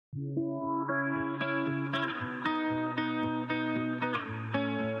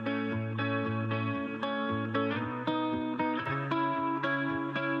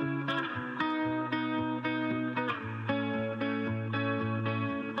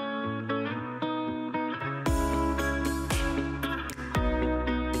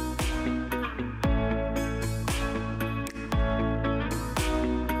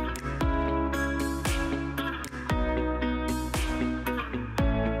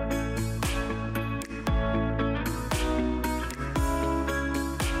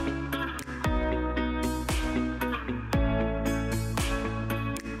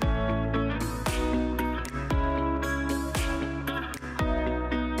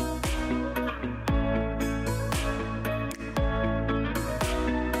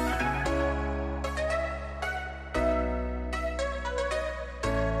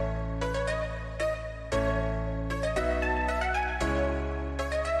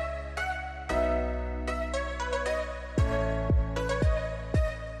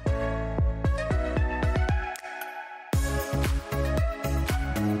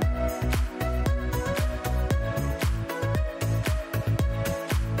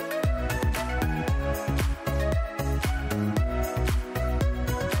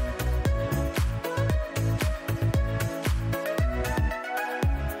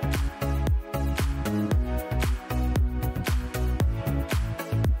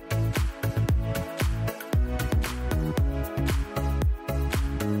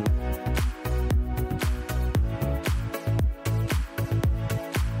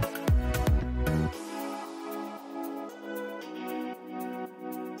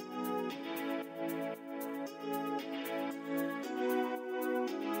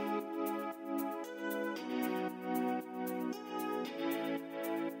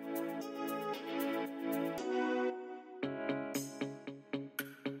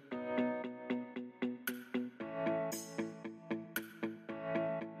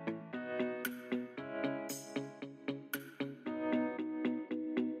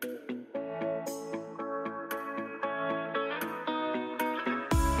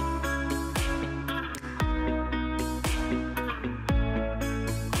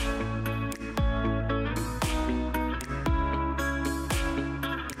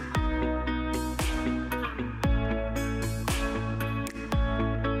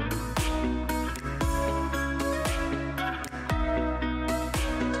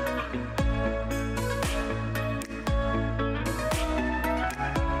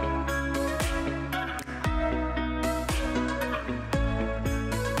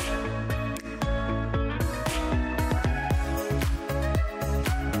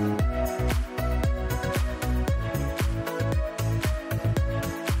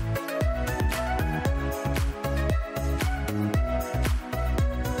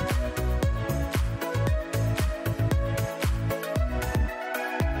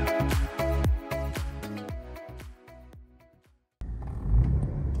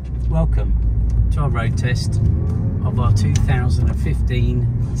Welcome to our road test of our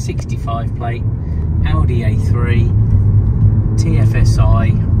 2015 65 plate Audi A3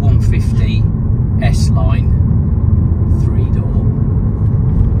 TFSI 150 S-Line 3-door.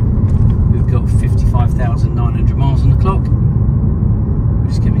 We've got 55,900 miles on the clock. We're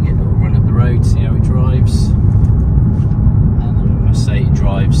just giving it a little run up the road, see how it drives. And I must say it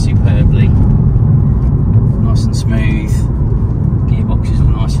drives superbly. Nice and smooth. Gearbox is all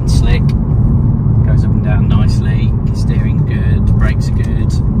nice and slick. Goes up and down nicely. Steering good. Brakes are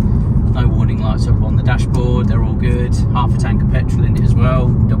good. No warning lights up on the dashboard. They're all good. Half a tank of petrol in it as well.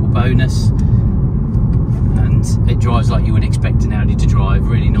 Double bonus. And it drives like you would expect an Audi to drive.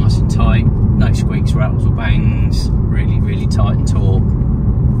 Really nice and tight. No squeaks, rattles or bangs. Really, really tight and taut.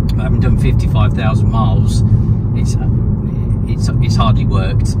 I haven't done 55,000 miles. It's hardly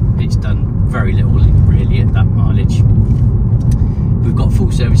worked. It's done very little really at that mileage. We've got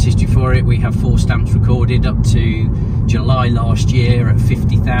full service history for it. We have 4 stamps recorded up to July last year at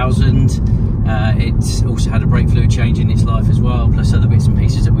 50,000. It's also had a brake fluid change in its life as well, plus other bits and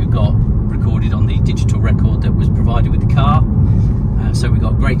pieces that we've got recorded on the digital record that was provided with the car. So we've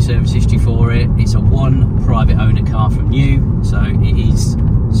got great service history for it. It's a 1 private owner car from new, so it is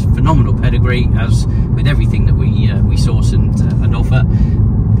phenomenal pedigree, as with everything that we source and offer.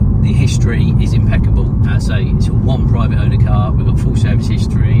 The history is impeccable. So it's a 1 private owner car. We've got full service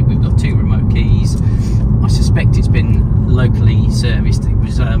history. We've got 2 remote keys. I suspect it's been locally serviced. It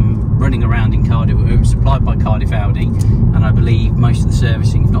was running around in Cardiff. It was supplied by Cardiff Audi, and I believe most of the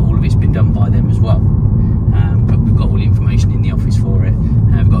servicing, if not all of it's been done by them as well. But we've got all the information in the office for it.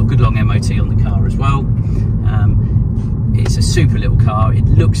 We've got a good long MOT on the car as well. It's a super little car. It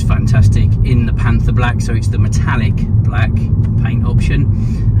looks fantastic in the Panther black, so it's the metallic black paint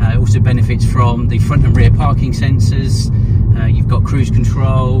option. It also benefits from the front and rear parking sensors. You've got cruise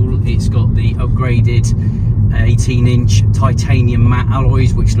control. It's got the upgraded 18-inch titanium matte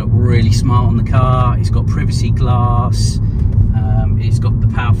alloys, which look really smart on the car. It's got privacy glass. It's got the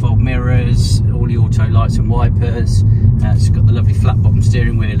power fold mirrors, all the auto lights and wipers. It's got the lovely flat bottom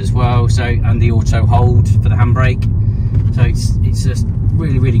steering wheel as well, so, and the auto hold for the handbrake. So it's a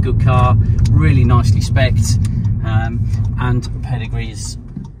really good car, really nicely specced, and pedigree is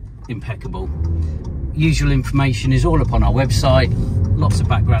impeccable. Usual information is all up on our website, lots of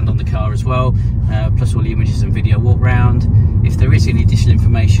background on the car as well, plus all the images and video walk round. If there is any additional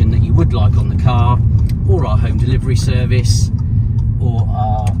information that you would like on the car, or our home delivery service, or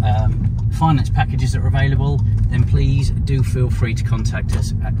our finance packages that are available, then please do feel free to contact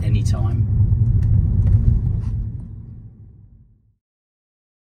us at any time.